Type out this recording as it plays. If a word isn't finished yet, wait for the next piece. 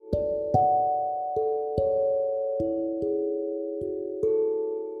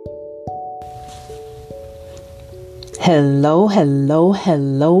Hello, hello,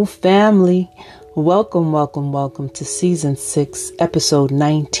 hello, family. Welcome to season 6, episode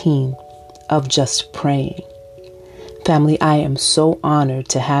 19 of Just Praying. Family, I am so honored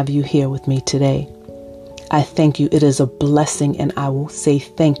to have you here with me today. I thank you. It is a blessing, and I will say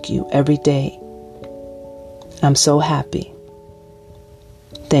thank you every day. I'm so happy.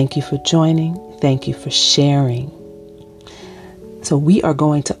 Thank you for joining. Thank you for sharing. So we are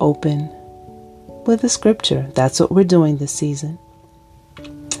going to open with a scripture. That's what we're doing this season.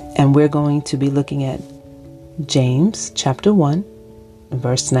 And we're going to be looking at James chapter 1,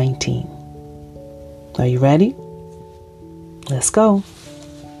 verse 19. Are you ready? Let's go.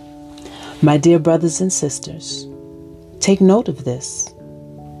 My dear brothers and sisters, take note of this.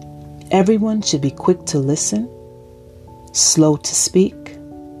 Everyone should be quick to listen, slow to speak,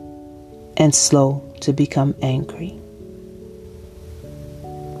 and slow to become angry.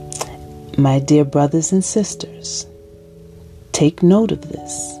 My dear brothers and sisters, take note of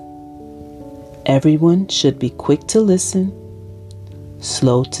this. Everyone should be quick to listen,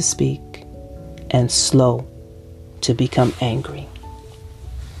 slow to speak, and slow to become angry.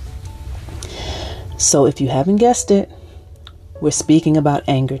 So if you haven't guessed it, we're speaking about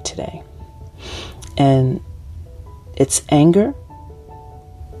anger today. And it's anger,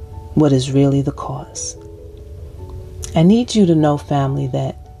 what is really the cause. I need you to know, family,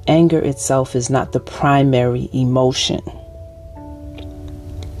 that anger itself is not the primary emotion.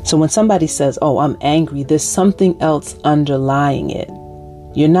 So when somebody says, "Oh, I'm angry," there's something else underlying it.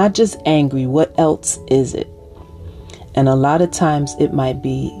 You're not just angry. What else is it? And a lot of times it might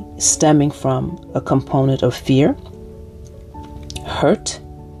be stemming from a component of fear, hurt,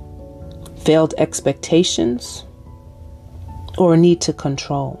 failed expectations, or a need to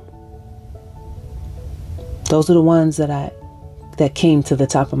control. Those are the ones that came to the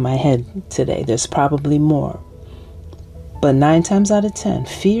top of my head today. There's probably more. But 9 times out of 10,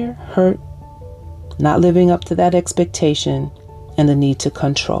 fear, hurt, not living up to that expectation, and the need to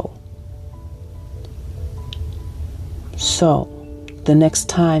control. So, the next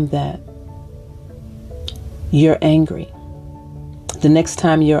time that you're angry, the next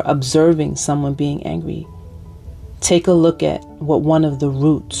time you're observing someone being angry, take a look at what one of the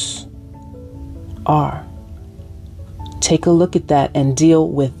roots are. Take a look at that and deal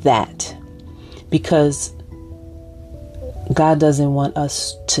with that, because God doesn't want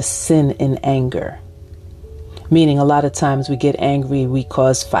us to sin in anger. Meaning a lot of times we get angry, we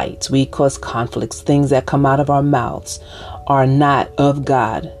cause fights, we cause conflicts. Things that come out of our mouths are not of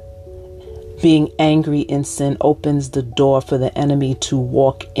God. Being angry in sin opens the door for the enemy to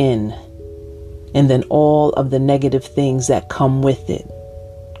walk in. And then all of the negative things that come with it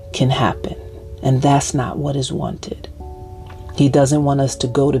can happen. And that's not what is wanted. He doesn't want us to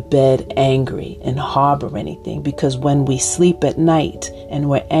go to bed angry and harbor anything, because when we sleep at night and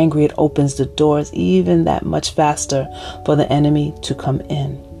we're angry, it opens the doors even that much faster for the enemy to come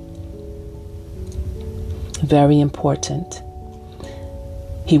in. Very important.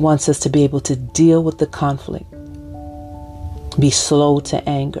 He wants us to be able to deal with the conflict, be slow to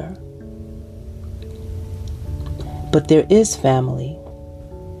anger. But there is, family,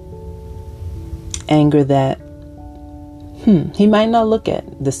 anger that he might not look at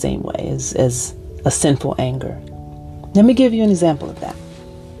the same way as a sinful anger. Let me give you an example of that.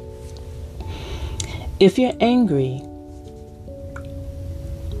 If you're angry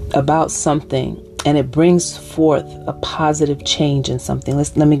about something and it brings forth a positive change in something,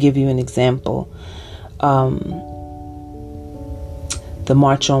 let me give you an example. The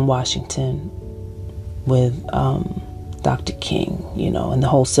March on Washington with Dr. King, and the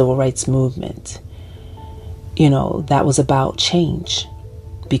whole civil rights movement. That was about change,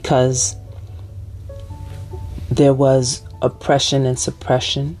 because there was oppression and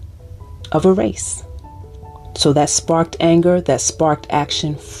suppression of a race. So that sparked anger, that sparked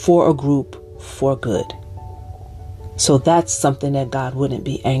action for a group, for good. So that's something that God wouldn't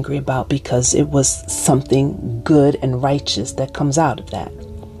be angry about, because it was something good and righteous that comes out of that.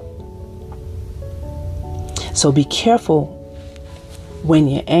 So be careful when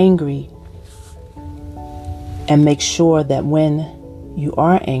you're angry, and make sure that when you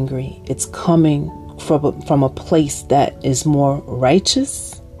are angry, it's coming from a place that is more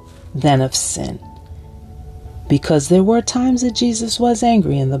righteous than of sin. Because there were times that Jesus was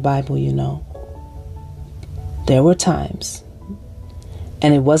angry in the Bible, There were times.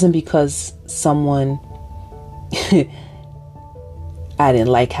 And it wasn't because someone, I didn't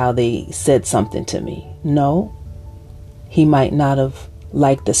like how they said something to me. No, he might not have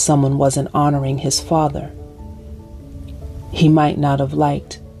liked that someone wasn't honoring his father. He might not have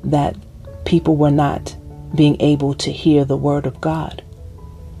liked that people were not being able to hear the word of God.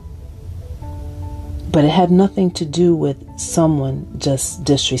 But it had nothing to do with someone just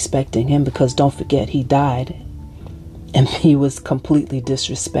disrespecting him, because don't forget, he died and he was completely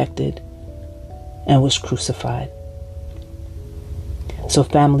disrespected and was crucified. So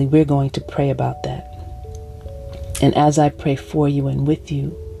family, we're going to pray about that. And as I pray for you and with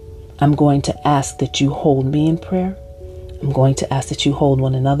you, I'm going to ask that you hold me in prayer. I'm going to ask that you hold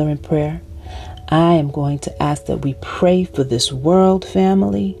one another in prayer. I am going to ask that we pray for this world,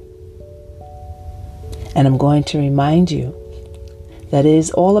 family. And I'm going to remind you that it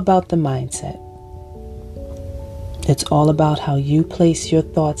is all about the mindset. It's all about how you place your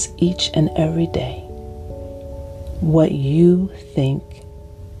thoughts each and every day. What you think,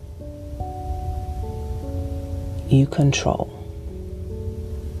 you control.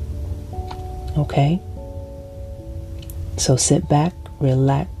 Okay? So sit back,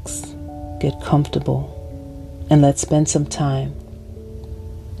 relax, get comfortable, and let's spend some time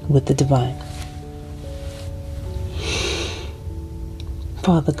with the divine.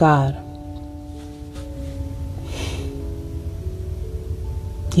 Father God,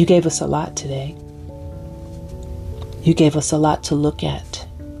 you gave us a lot today. You gave us a lot to look at.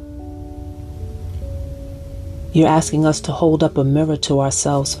 You're asking us to hold up a mirror to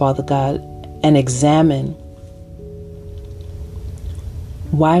ourselves, Father God, and examine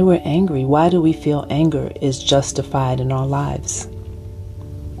why we're angry. Why do we feel anger is justified in our lives?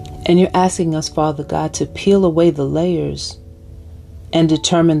 And you're asking us, Father God, to peel away the layers and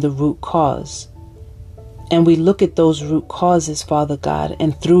determine the root cause. And we look at those root causes, Father God,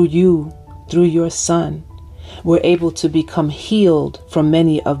 and through you, through your Son, we're able to become healed from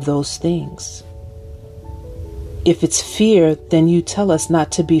many of those things. If it's fear, then you tell us not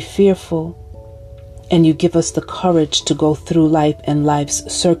to be fearful, and you give us the courage to go through life and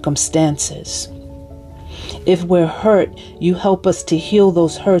life's circumstances. If we're hurt, you help us to heal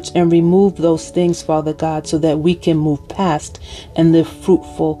those hurts and remove those things, Father God, so that we can move past and live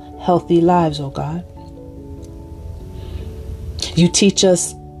fruitful, healthy lives, oh God. You teach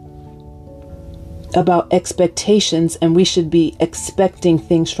us about expectations, and we should be expecting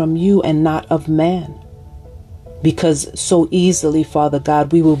things from you and not of man. Because so easily, Father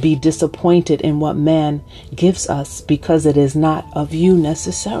God, we will be disappointed in what man gives us because it is not of you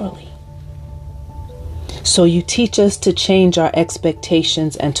necessarily. So you teach us to change our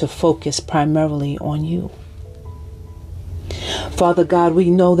expectations and to focus primarily on you. Father God,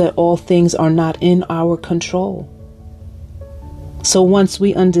 we know that all things are not in our control. So once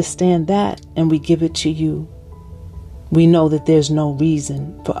we understand that and we give it to you, we know that there's no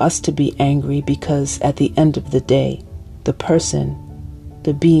reason for us to be angry, because at the end of the day, the person,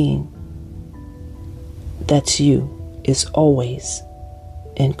 the being, that's you, is always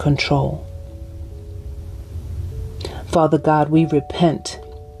in control. Father God, we repent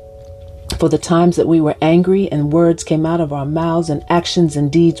for the times that we were angry and words came out of our mouths and actions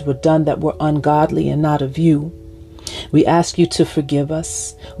and deeds were done that were ungodly and not of you. We ask you to forgive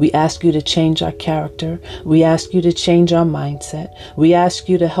us. We ask you to change our character. We ask you to change our mindset. We ask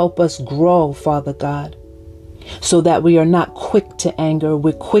you to help us grow, Father God, so that we are not quick to anger.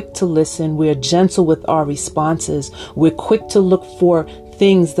 We're quick to listen. We're gentle with our responses. We're quick to look for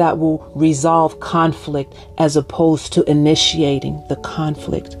things that will resolve conflict as opposed to initiating the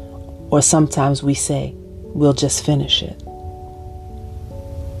conflict. Or sometimes we say, we'll just finish it.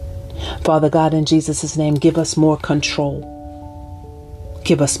 Father God, in Jesus' name, give us more control.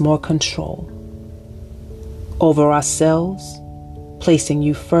 Give us more control over ourselves, placing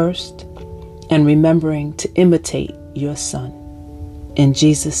you first, and remembering to imitate your Son. In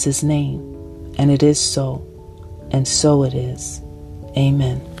Jesus' name, and it is so, and so it is.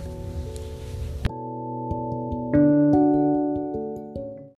 Amen.